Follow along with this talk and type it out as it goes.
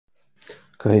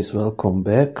Guys, welcome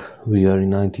back. We are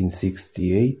in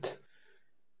 1968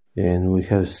 and we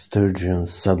have Sturgeon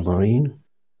submarine,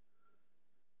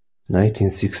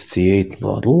 1968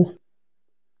 model.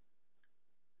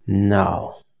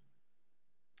 Now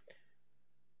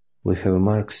we have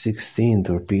Mark 16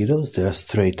 torpedoes. They are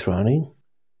straight running,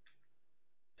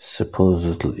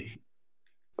 supposedly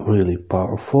really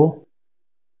powerful.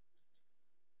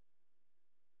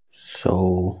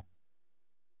 So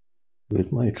we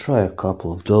might try a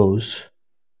couple of those.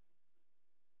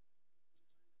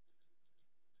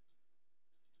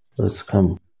 Let's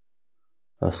come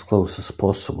as close as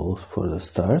possible for the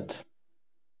start.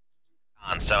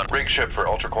 On sound. Rig ship for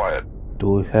ultra quiet.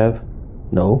 Do we have?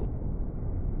 No.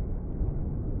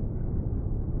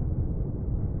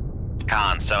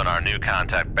 Con sonar new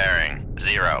contact bearing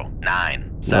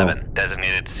 097. No.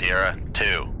 Designated Sierra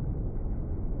 2.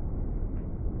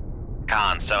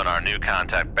 Con sonar new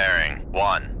contact bearing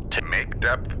 1 to make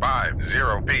depth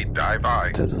 50 feet. Dive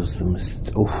by. That was the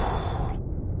mistake. Oof.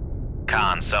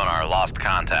 Con sonar lost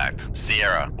contact.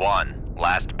 Sierra 1.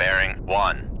 Last bearing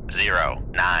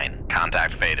 109.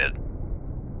 Contact faded.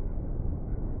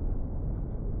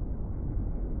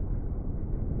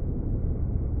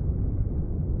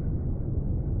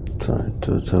 Try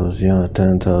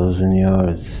 10,000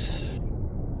 yards.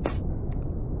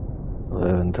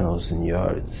 11,000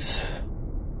 yards.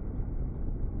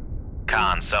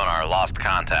 Con sonar lost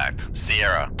contact.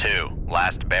 Sierra 2.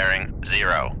 Last bearing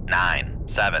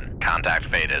 097. Contact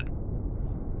faded.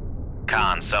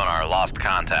 Con sonar lost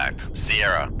contact.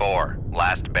 Sierra 4.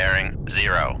 Last bearing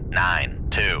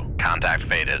 092. Contact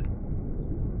faded.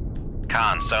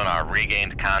 Con sonar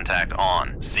regained contact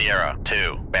on Sierra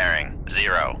 2. Bearing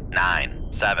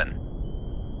 097.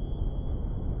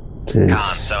 Con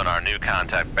sonar new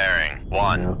contact bearing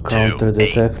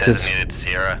 128. Designated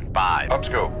Sierra 5.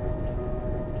 Upscope.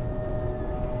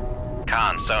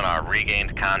 Con sonar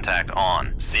regained contact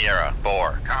on Sierra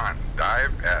 4. Con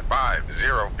dive at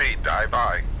 50 feet. Dive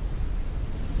by.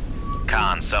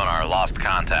 Con sonar lost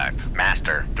contact.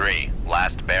 Master 3.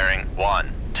 Last bearing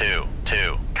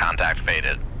 122. Contact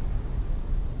faded.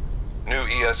 New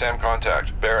ESM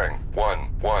contact. Bearing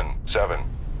 117.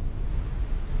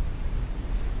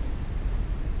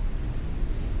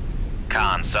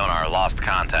 Con sonar lost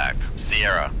contact.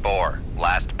 Sierra 4.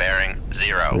 Last bearing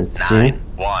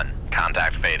 091.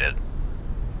 Contact faded.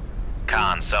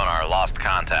 Con sonar lost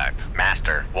contact.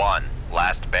 Master 1.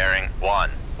 Last bearing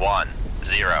 110.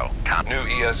 New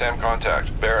ESM contact.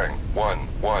 Bearing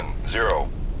 110.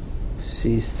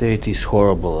 Sea state is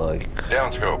horrible, like.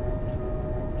 Downscope.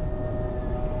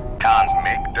 Cons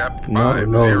make depth No.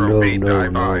 feet.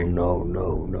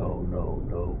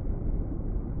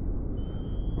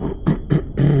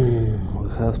 We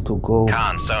have to go.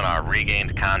 Con sonar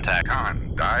regained contact.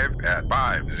 Con dive at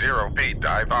 50 feet.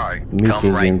 Dive by.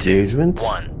 Meeting right engagement.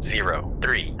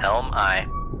 103. Helm I.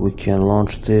 We can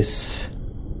launch this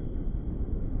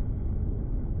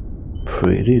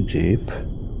pretty deep.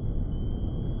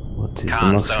 What is the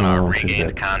Con maximum sonar launching regained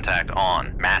depth? contact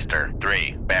on Master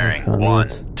 3. Bearing 100.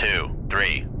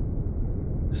 123.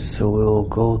 So we'll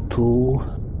go to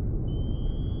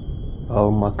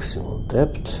our maximum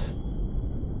depth.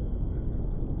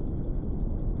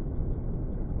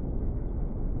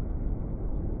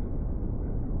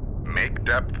 Make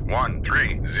depth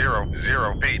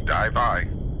 1300 feet. Dive by.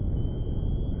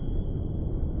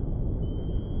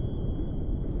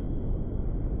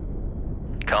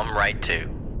 Come right to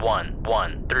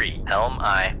 113. Helm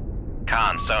I.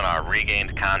 Con sonar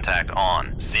regained contact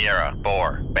on Sierra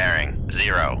 4. Bearing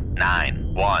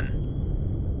 091.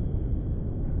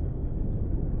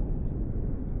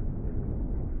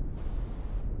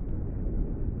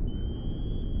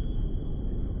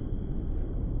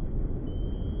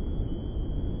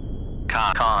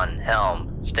 Con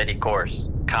helm, steady course.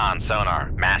 Con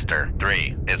sonar, Master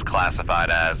 3 is classified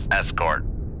as escort.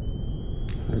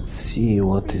 Let's see,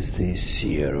 what is the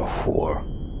Sierra 4?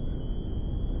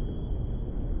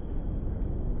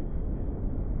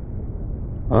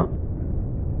 Huh?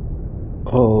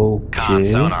 Okay. Con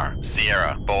sonar,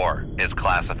 Sierra 4 is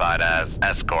classified as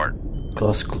escort.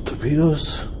 Classical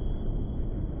torpedoes.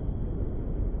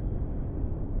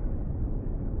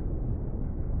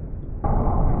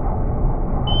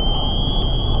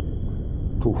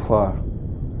 Too far.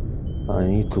 I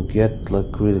need to get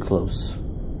like really close.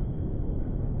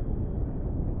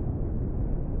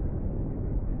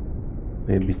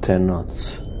 Maybe 10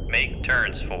 knots. Make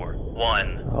turns for A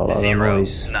lot of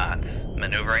noise. knots.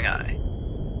 Maneuvering I.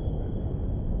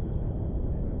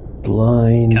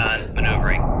 Blind. Con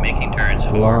maneuvering. Making turns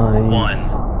for Blind. 10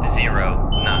 knots.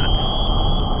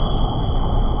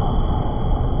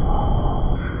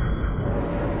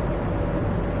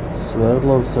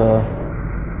 Sverdlovs are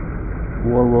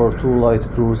World War II light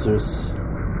cruisers.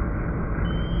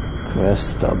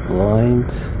 Cresta blind.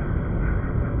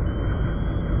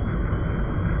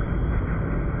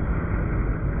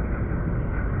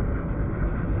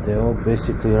 They're all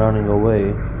basically running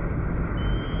away.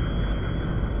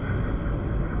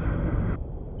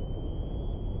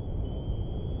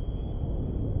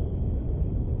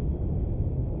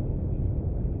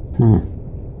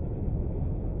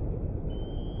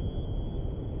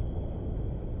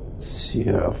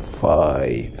 Sierra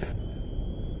 5.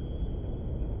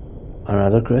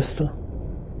 Another Cresta?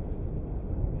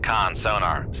 Con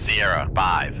sonar, Sierra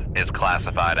 5 is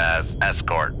classified as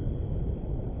escort.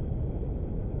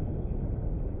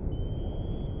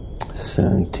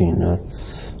 17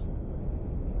 knots.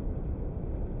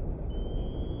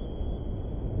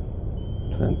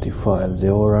 25.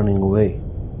 They're all running away.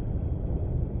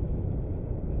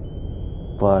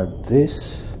 But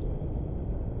this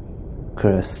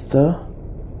Cresta.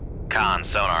 Con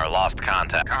sonar lost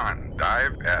contact. Con,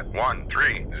 dive at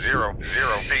 1300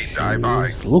 feet, dive by.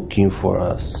 She's looking for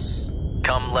us.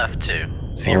 Come left to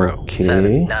Okay.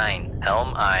 079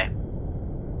 Helm I.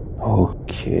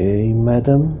 Okay,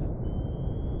 madam.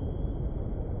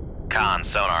 Con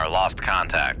sonar lost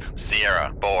contact.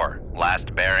 Sierra 4,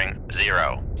 last bearing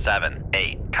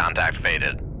 078. Contact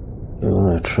faded. We're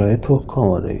gonna try to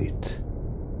accommodate.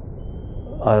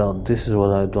 This is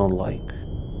what I don't like.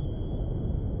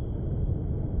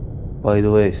 By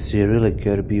the way, Cyrillic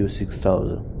RBU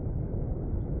 6000.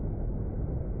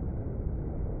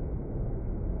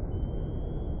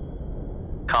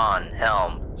 Con,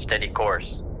 helm, steady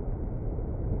course.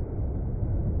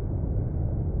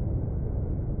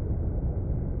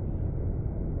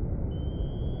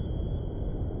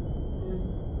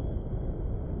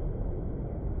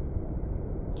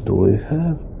 Do we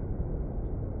have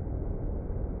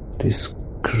this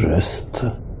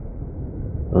Cresta?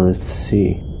 Let's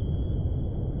see.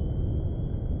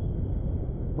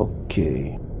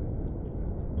 Okay.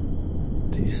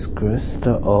 This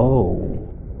Cresta. Oh.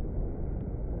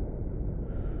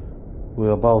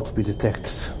 We're about to be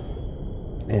detected.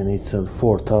 And it's at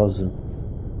 4,000.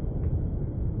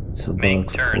 It's Make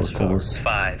about turns for 4,000.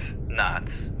 5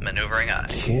 knots. Maneuvering I.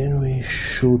 Can we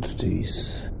shoot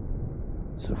these?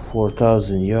 So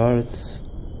 4,000 yards.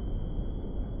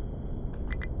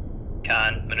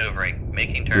 Con, maneuvering.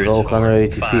 Making turns Below for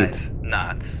 180 5 feet.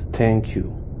 knots. Thank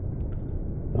you.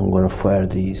 I'm gonna fire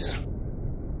these.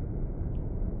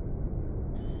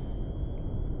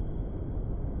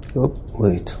 Oh,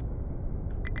 wait.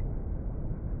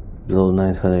 Below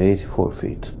 984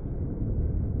 feet.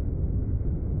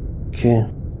 Okay.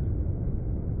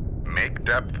 Make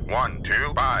depth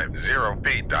 1250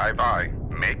 feet, dive by.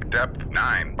 Make depth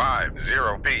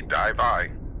 950 feet, dive by.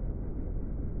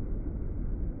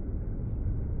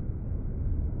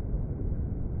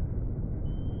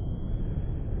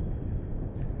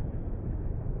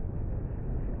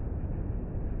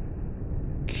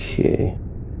 Okay.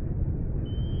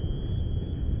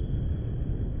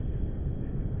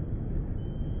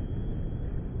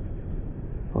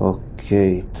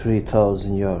 Okay,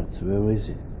 3,000 yards. Where is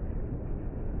it?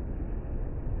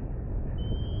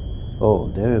 Oh,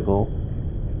 there we go.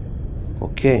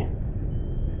 Okay.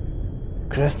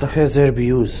 Cresta has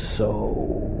RBUs, so...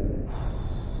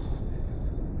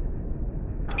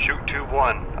 Shoot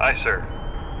 2-1, aye sir.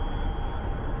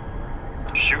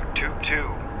 Shoot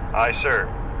 2-2, aye sir.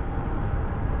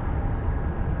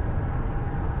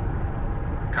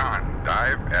 Con,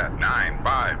 dive at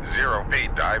 950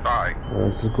 feet, dive by.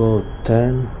 Let's go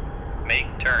 10. Make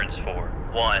turns for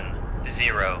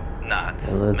 10 knots.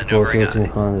 And let's go Maneuvering I.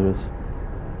 1300.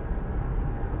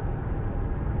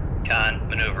 Con,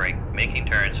 maneuvering. Making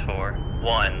turns for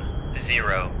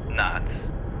 10 knots.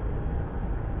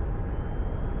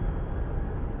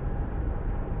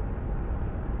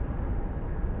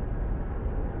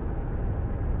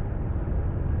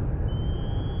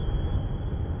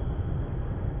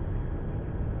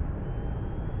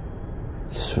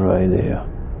 It's right there.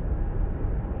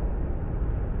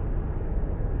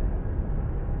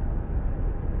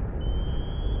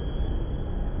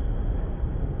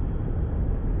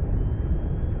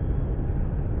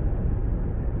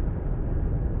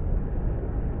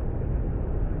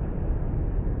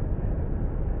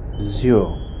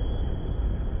 Zero.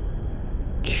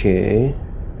 Okay.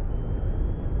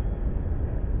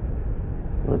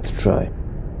 Let's try.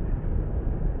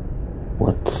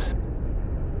 What's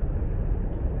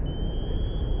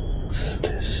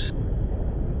this?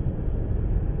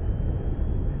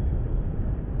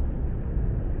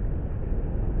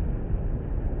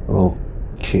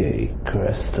 Okay,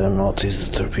 Cresta noticed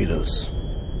the torpedoes.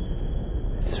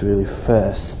 It's really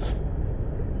fast.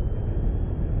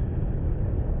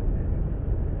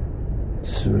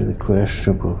 It's really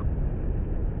questionable.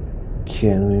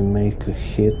 Can we make a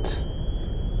hit?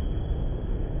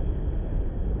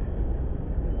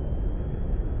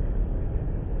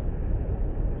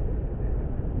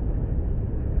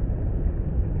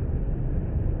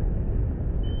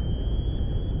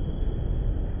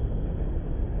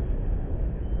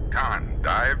 Con,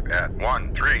 dive at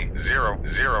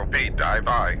 1300 feet, dive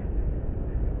by.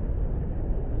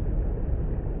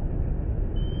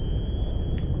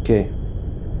 Okay.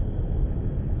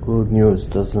 Good news,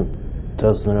 doesn't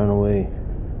run away.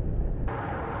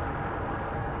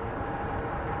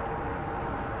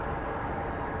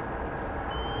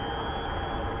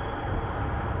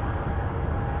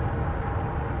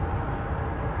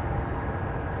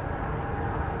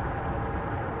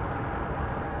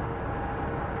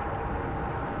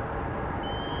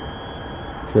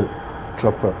 Kill it.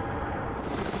 Chopper.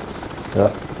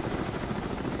 Yeah.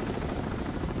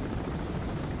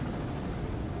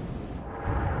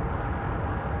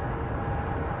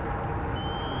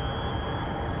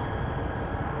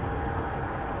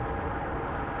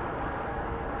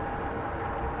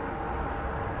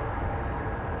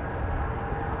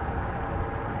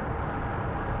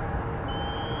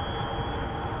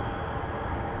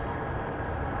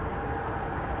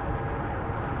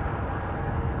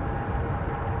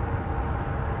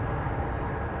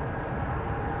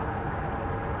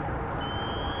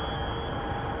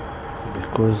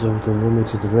 Because of the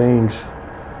limited range.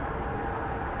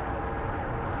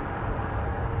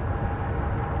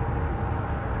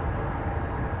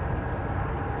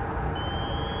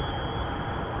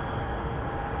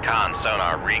 Con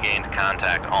sonar regained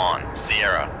contact on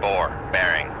Sierra 4,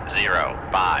 bearing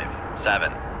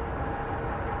 057.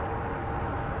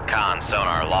 Con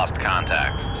sonar lost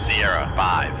contact. Sierra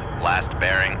 5, last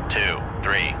bearing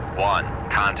 231.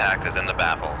 Contact is in the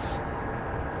baffles.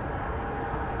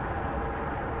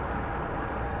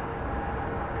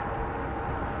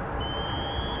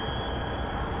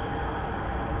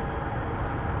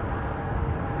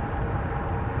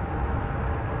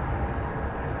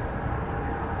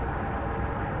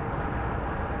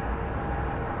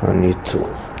 I need to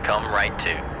Come right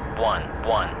to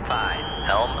 115,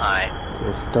 helm aye.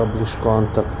 establish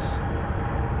contact.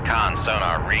 Con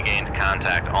sonar regained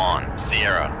contact on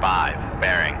Sierra 5,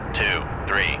 bearing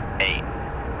 238.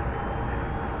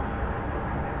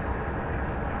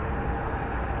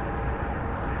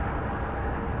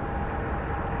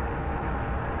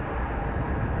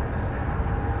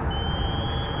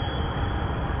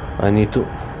 I need to,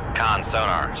 Con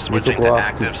sonar switching to go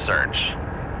active active. search.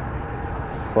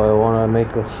 if I wanna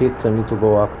make a hit, I need to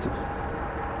go active.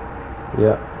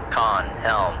 Yeah. Con,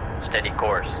 helm, steady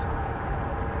course.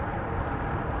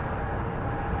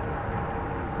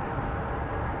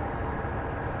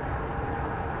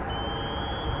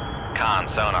 Con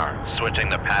sonar switching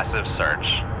to passive search.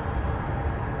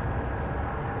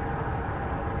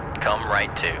 Come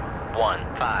right to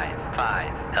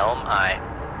 155, helm aye.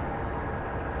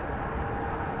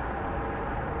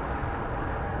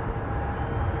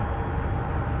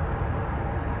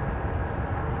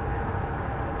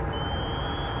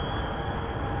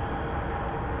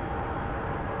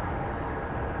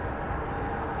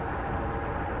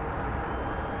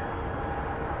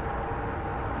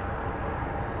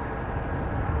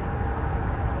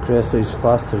 Cresta is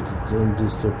faster than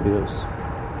these torpedoes.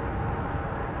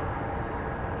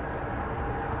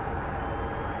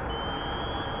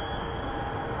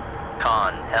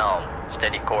 Con, helm,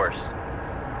 steady course.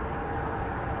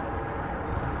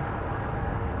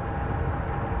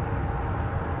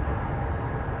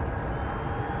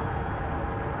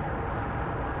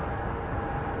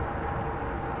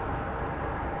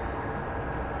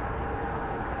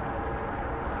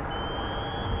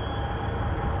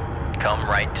 Come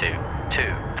right to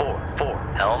 244,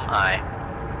 helm aye.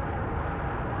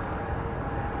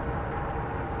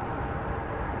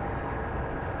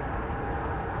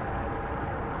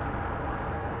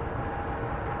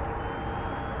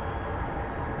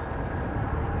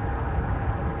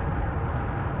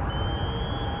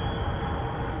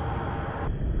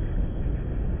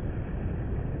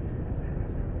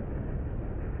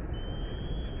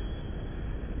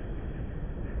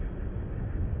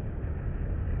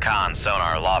 Con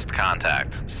sonar lost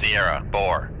contact. Sierra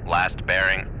 4, last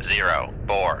bearing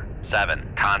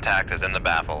 047. Contact is in the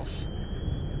baffles.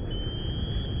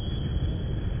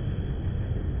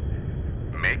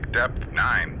 Make depth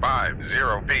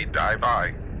 950 feet, dive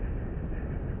by.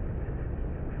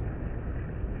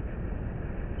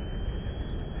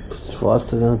 It's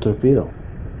faster than a torpedo.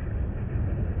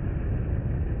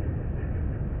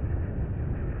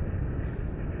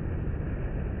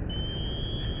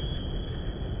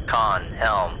 Con,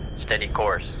 helm, steady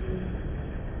course.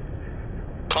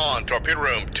 Con, torpedo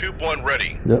room, tube 1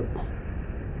 ready. Yep.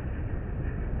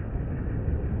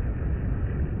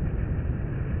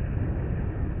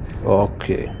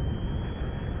 Okay.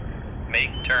 Make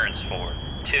turns for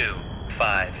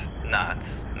 25 knots,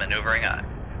 maneuvering aye.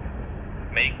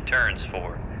 Make turns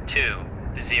for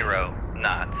 20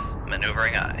 knots,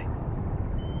 maneuvering aye.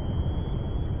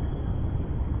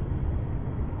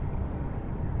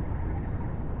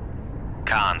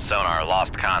 Con sonar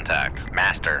lost contact.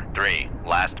 Master 3,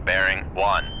 last bearing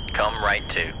 1. Come right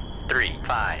to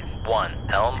 351,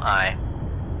 helm aye.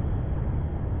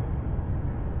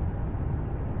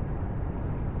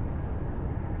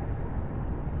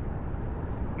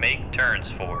 Make turns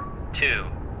for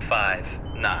 25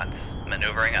 knots,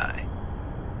 maneuvering aye.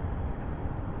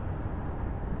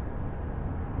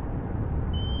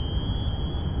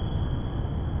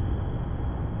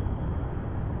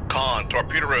 Con,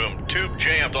 torpedo room, tube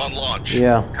jammed on launch.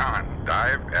 Yeah. Con,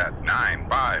 dive at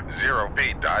 950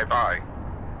 feet, dive aye.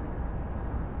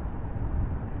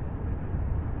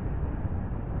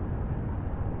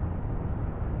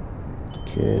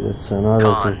 Okay, that's another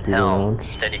Con, torpedo helm, launch.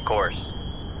 steady course.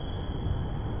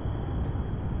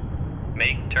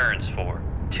 Make turns for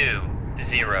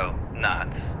 20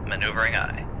 knots, maneuvering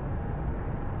aye.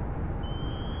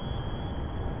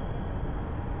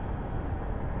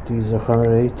 These are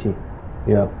 180.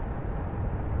 Yeah.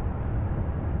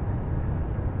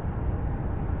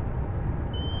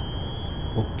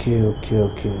 Okay.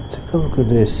 Take a look at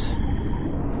this.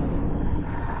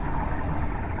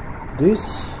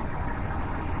 This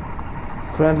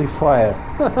friendly fire.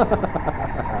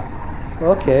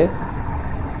 Okay,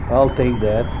 I'll take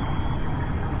that.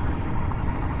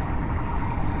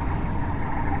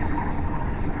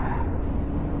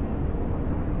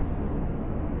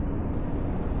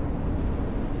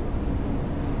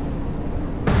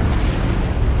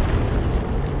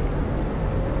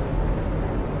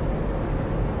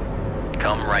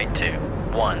 Come right to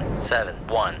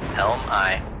 171, helm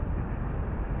aye.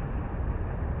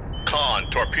 Con,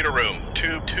 torpedo room,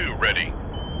 tube 2 ready.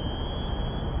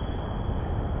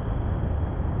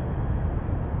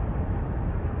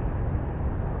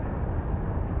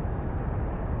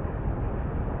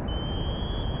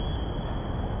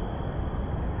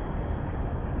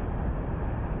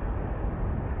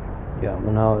 Yeah,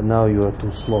 now you are too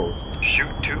slow.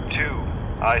 Shoot tube 2.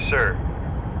 Aye, sir.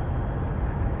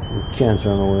 You can't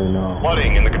run away now.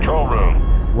 Flooding in the control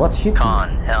room. What hit me?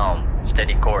 Con, helm,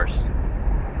 steady course.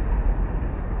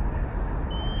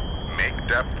 Make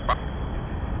depth.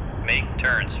 Make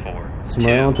turns for It's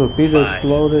my own torpedo 25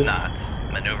 exploded. knots,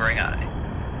 maneuvering aye.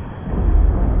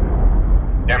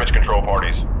 Damage control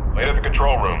parties. Late at the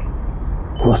control room.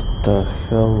 What the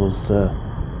hell was that?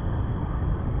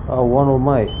 Oh, one of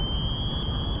my.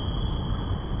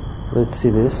 Let's see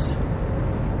this.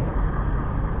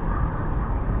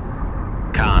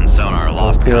 Con sonar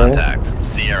lost Okay. contact.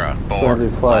 Sierra 4,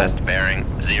 45. last bearing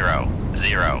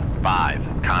 005.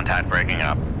 Contact breaking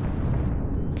up.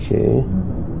 Okay.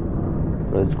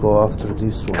 Let's go after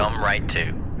this one. Come right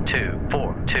to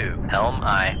 242, helm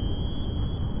aye.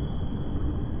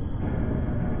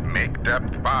 Make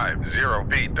depth 50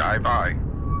 feet, dive aye.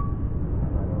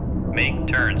 Make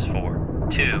turns for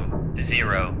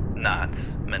 20 knots,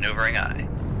 maneuvering aye.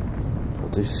 Oh,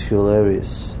 this is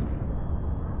hilarious.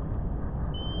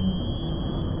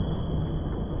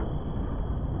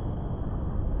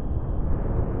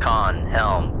 Con,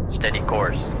 helm, steady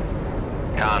course.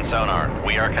 Con sonar,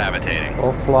 we are cavitating.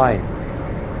 Offline.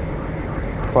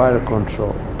 Fire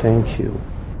control. Thank you.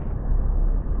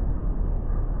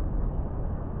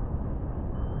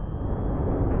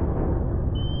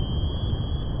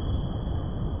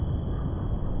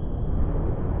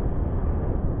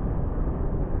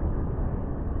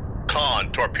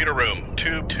 Con, torpedo room,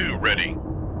 tube 2 ready.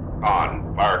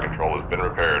 On, fire control has been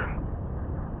repaired.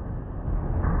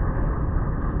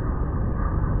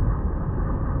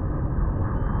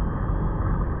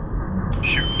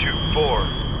 Shoot tube 4.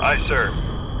 Aye, sir.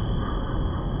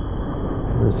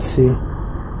 Let's see.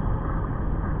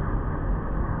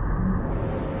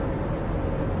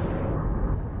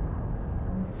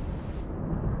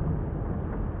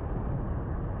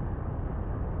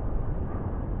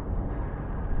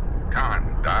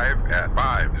 Con, dive at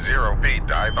 50 feet,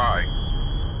 dive aye.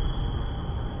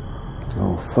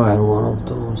 I'll fire one of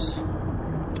those.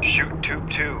 Shoot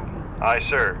tube 2. Aye,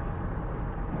 sir.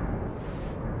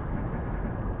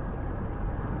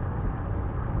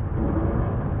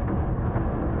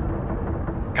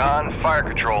 Con, fire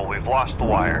control, we've lost the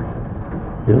wire.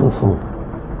 Beautiful.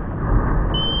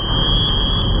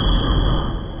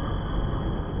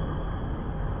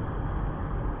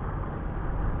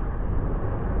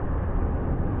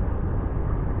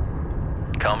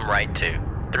 Come right to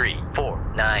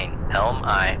 349 Helm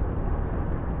I.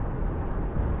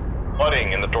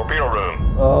 Flooding in the torpedo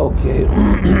room. Okay,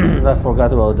 I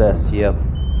forgot about that, yeah.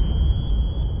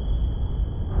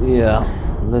 Yeah,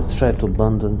 let's try to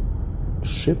abandon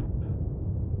ship.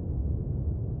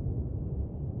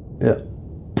 Yeah.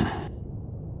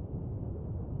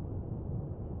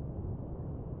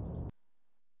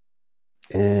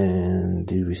 And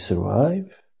did we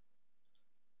survive?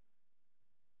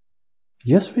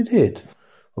 Yes, we did.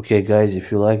 Okay, guys,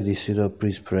 if you like this video,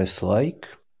 please press like,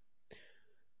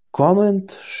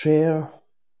 comment, share.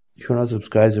 If you're not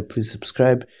subscribed, please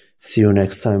subscribe. See you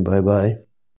next time. Bye bye.